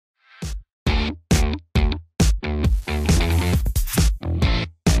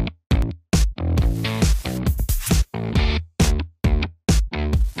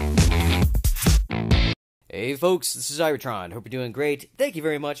Hey folks, this is Iratron. Hope you're doing great. Thank you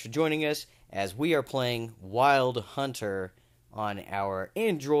very much for joining us as we are playing Wild Hunter on our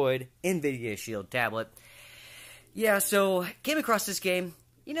Android NVIDIA Shield tablet. Yeah, so came across this game.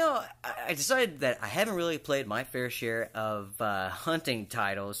 You know, I decided that I haven't really played my fair share of hunting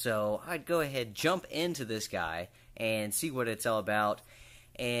titles, so I'd go ahead, jump into this guy, and see what it's all about.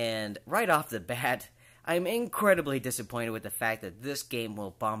 And right off the bat, I'm incredibly disappointed with the fact that this game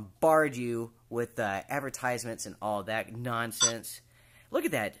will bombard you with advertisements and all that nonsense. Look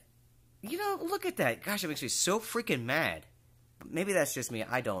at that. You know, look at that. Gosh, it makes me so freaking mad. Maybe that's just me.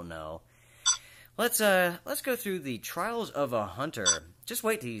 I don't know. Let's go through the Trials of a Hunter. Just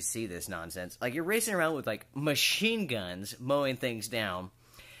wait till you see this nonsense. Like, you're racing around with, like, machine guns mowing things down.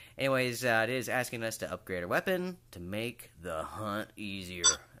 Anyways, it is asking us to upgrade our weapon to make the hunt easier.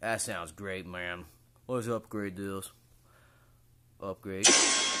 That sounds great, man. Let's upgrade this. Upgrade.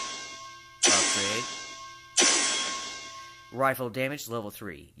 Upgrade. Rifle damage, level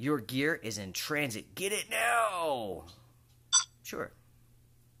 3. Your gear is in transit. Get it now! Sure.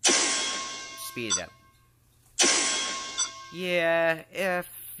 Speed it up. Yeah, if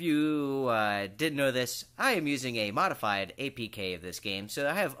you didn't know this, I am using a modified APK of this game, so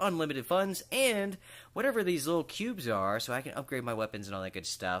I have unlimited funds and whatever these little cubes are, so I can upgrade my weapons and all that good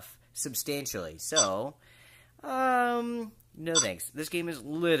stuff substantially. So, no thanks. This game is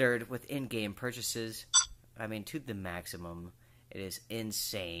littered with in-game purchases. I mean, to the maximum. It is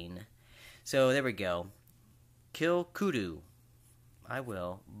insane. So, there we go. Kill Kudu. I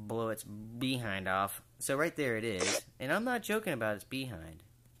will blow its behind off. So right there it is. And I'm not joking about its behind.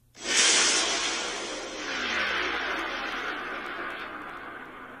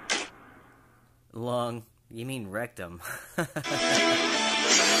 Long. You mean rectum. You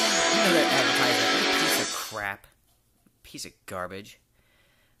know that advertisement. Piece of crap. Piece of garbage.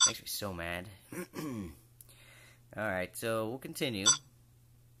 Makes me so mad. Alright, so we'll continue.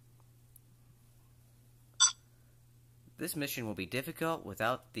 This mission will be difficult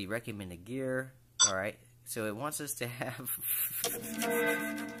without the recommended gear. Alright, so it wants us to have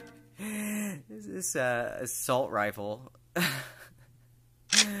this assault rifle.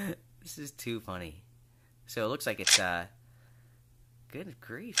 This is too funny. So it looks like it's good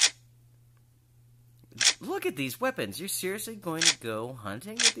grief. Look at these weapons. You're seriously going to go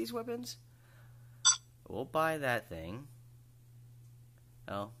hunting with these weapons? We'll buy that thing.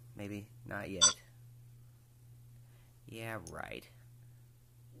 Oh, maybe not yet. Yeah, right.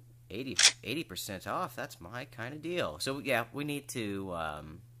 80% off, that's my kind of deal. So, yeah, we need to,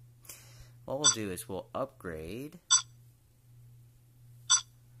 what we'll do is we'll upgrade.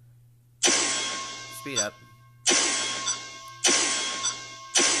 Speed up.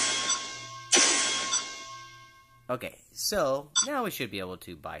 Okay, so, now we should be able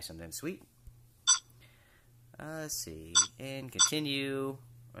to buy something sweet. Let's see, and continue,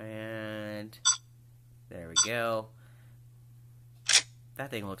 and there we go. That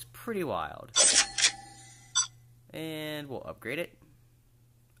thing looks pretty wild. And we'll upgrade it.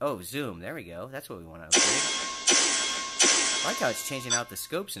 Oh, zoom. There we go. That's what we want to upgrade. I like how it's changing out the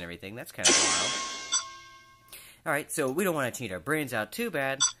scopes and everything. That's kind of wild. Alright, so we don't want to cheat our brains out too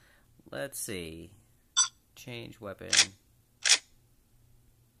bad. Let's see. Change weapon.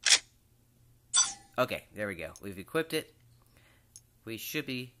 Okay, there we go. We've equipped it. We should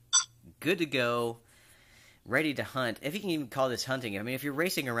be good to go. Ready to hunt. If you can even call this hunting. I mean, if you're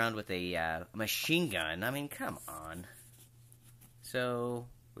racing around with a machine gun, I mean, come on. So,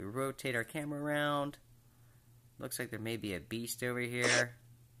 we rotate our camera around. Looks like there may be a beast over here.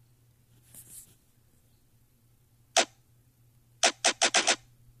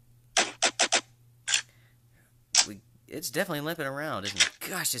 It's definitely limping around, isn't it?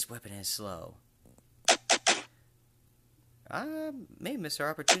 Gosh, this weapon is slow. I may miss our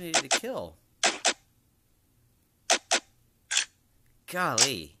opportunity to kill.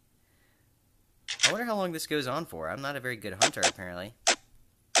 Golly. I wonder how long this goes on for. I'm not a very good hunter, apparently.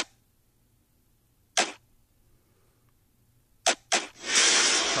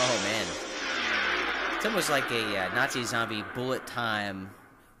 Oh, man. It's almost like a Nazi zombie bullet time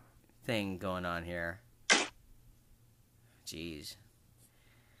thing going on here. Jeez.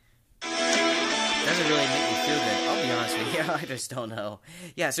 Doesn't really make me feel good. I'll be honest with you. I just don't know.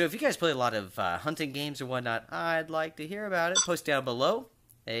 Yeah, so if you guys play a lot of hunting games or whatnot, I'd like to hear about it. Post down below,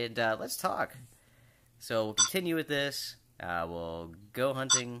 and let's talk. So we'll continue with this. We'll go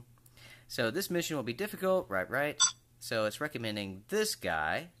hunting. So this mission will be difficult. Right. So it's recommending this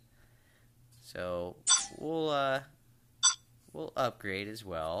guy. So we'll upgrade as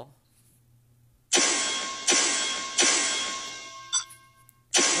well.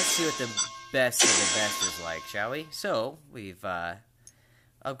 Let's see what the best of the best is like, shall we? So, we've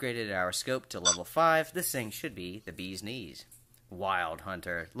upgraded our scope to level 5. This thing should be the bee's knees. Wild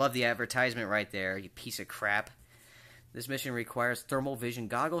Hunter. Love the advertisement right there, you piece of crap. This mission requires thermal vision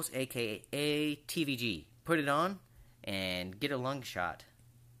goggles, aka TVG. Put it on and get a lung shot.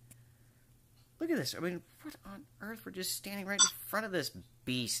 Look at this. I mean, what on earth? We're just standing right in front of this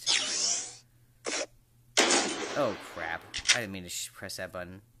beast. Oh, crap. I didn't mean to press that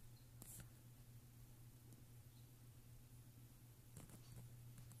button.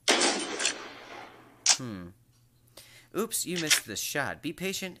 Oops, you missed the shot. Be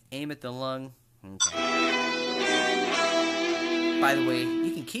patient, aim at the lung. Okay. By the way,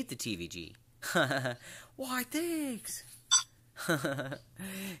 you can keep the TVG. Why, thanks.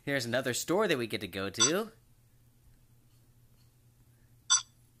 Here's another store that we get to go to.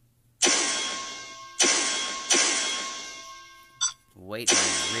 Wait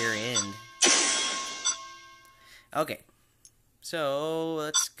my rear end. Okay. So,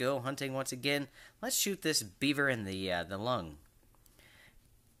 let's go hunting once again. Let's shoot this beaver in the lung.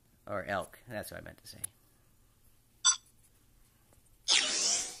 Or elk. That's what I meant to say.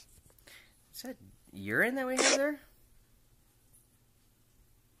 Is that urine that we have there?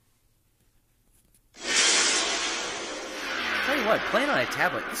 Tell you what, playing on a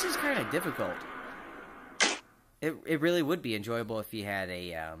tablet, this is kind of difficult. It really would be enjoyable if you had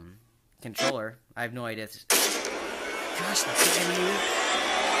a controller. I have no idea. Gosh, damn you.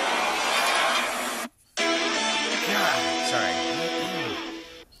 God, sorry.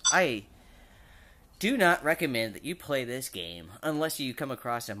 I do not recommend that you play this game unless you come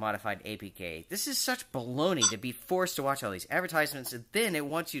across a modified APK. This is such baloney to be forced to watch all these advertisements and then it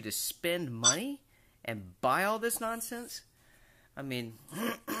wants you to spend money and buy all this nonsense. I mean,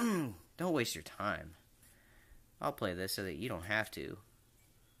 don't waste your time. I'll play this so that you don't have to.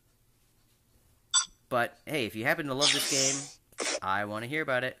 But, hey, if you happen to love this game, I want to hear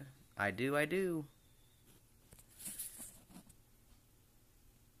about it. I do.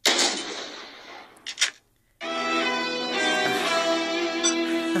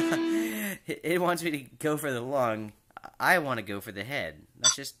 It wants me to go for the lung. I want to go for the head.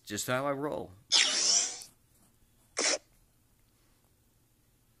 That's just how I roll.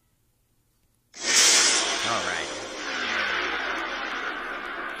 Alright.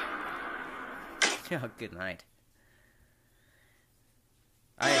 Oh, good night.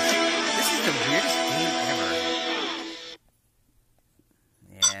 This is the weirdest game ever.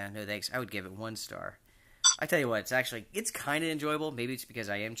 Yeah, no thanks. I would give it 1 star. I tell you what, it's kind of enjoyable. Maybe it's because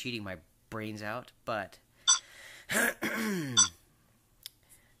I am cheating my brains out, but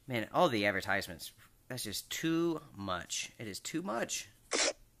man, all the advertisements, that's just too much. It is too much.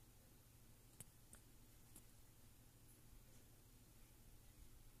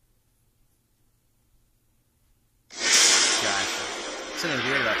 Something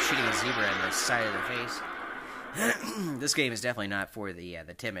weird about shooting a zebra in the side of the face. This game is definitely not for the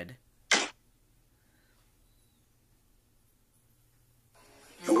timid.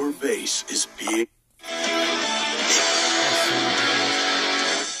 Your base is being...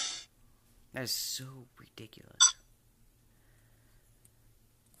 That is so ridiculous.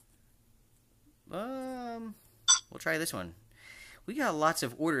 We'll try this one. We got lots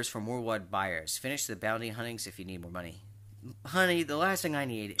of orders from worldwide buyers. Finish the bounty huntings if you need more money. Honey, the last thing I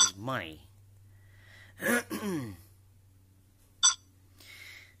need is money.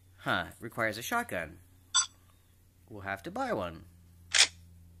 Huh, requires a shotgun. We'll have to buy one.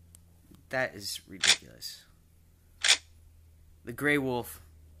 That is ridiculous. The Grey Wolf.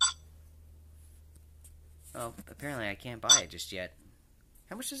 Oh, apparently I can't buy it just yet.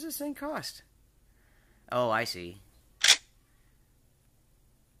 How much does this thing cost? Oh, I see.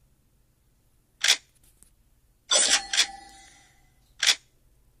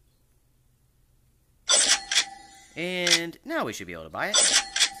 And now we should be able to buy it.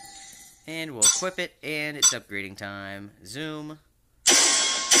 And we'll equip it, and it's upgrading time. Zoom.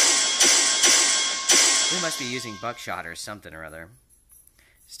 We must be using buckshot or something or other.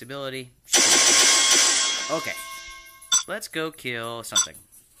 Stability. Okay. Let's go kill something.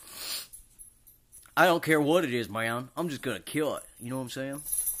 I don't care what it is, man. I'm just gonna kill it. You know what I'm saying?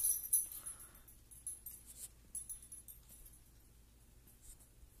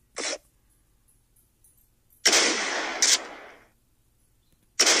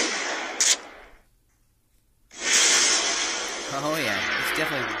 Oh yeah, it's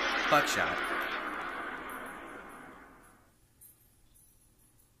definitely buckshot.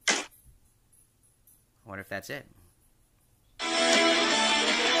 I wonder if that's it.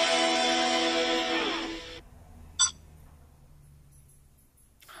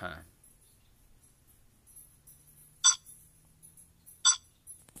 Huh.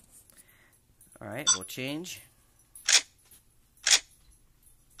 Alright, we'll change.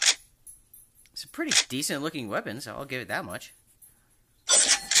 It's a pretty decent looking weapon, so I'll give it that much.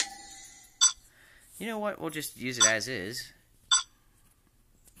 You know what? We'll just use it as is.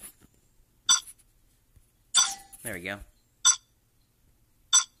 There we go.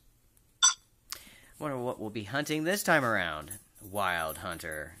 Wonder what we'll be hunting this time around. Wild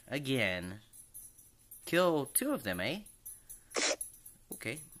Hunter. Again. Kill 2 of them, eh?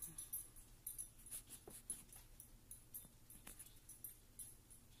 Okay.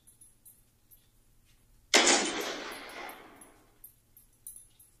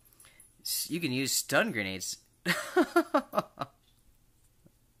 You can use stun grenades.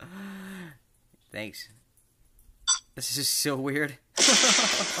 Thanks. This is so weird. This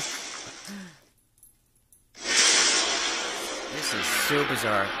is so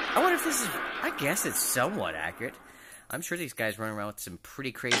bizarre. I wonder if this is... I guess it's somewhat accurate. I'm sure these guys run around with some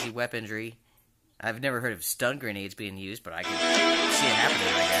pretty crazy weaponry. I've never heard of stun grenades being used, but I can see it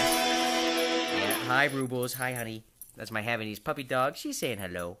happening, I guess. Yeah. Hi, Rubles. Hi, honey. That's my Havanese puppy dog. She's saying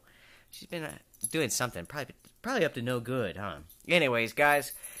hello. She's been doing something. Probably up to no good, huh? Anyways,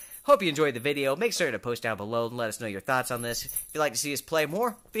 guys, hope you enjoyed the video. Make sure to post down below and let us know your thoughts on this. If you'd like to see us play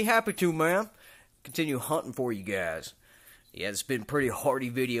more, be happy to, man. Continue hunting for you guys. Yeah, it's been a pretty hearty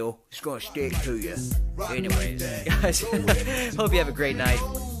video. It's gonna stick to you. Anyways, guys, hope you have a great night.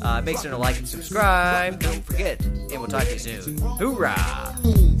 Make sure to like and subscribe. Don't forget, and we'll talk to you soon. Hoorah!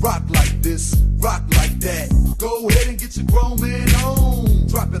 Rock like this, rock like that. Go ahead and get your grown man on.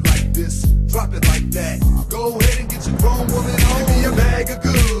 Drop it like this, drop it like that. Go ahead and get your grown woman on. Give me a bag of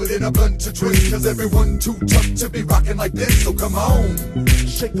good and a bunch of tricks, cause everyone too tough to be rocking like this. So come on,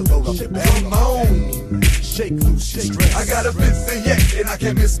 shake the load up, come on, shake loose your stress. I got a Vincent yet, and I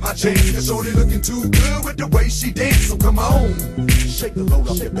can't miss my chance, cause shorty looking too good with the way she dance. So come on, shake the load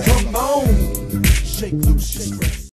up, come on, shake loose your stress.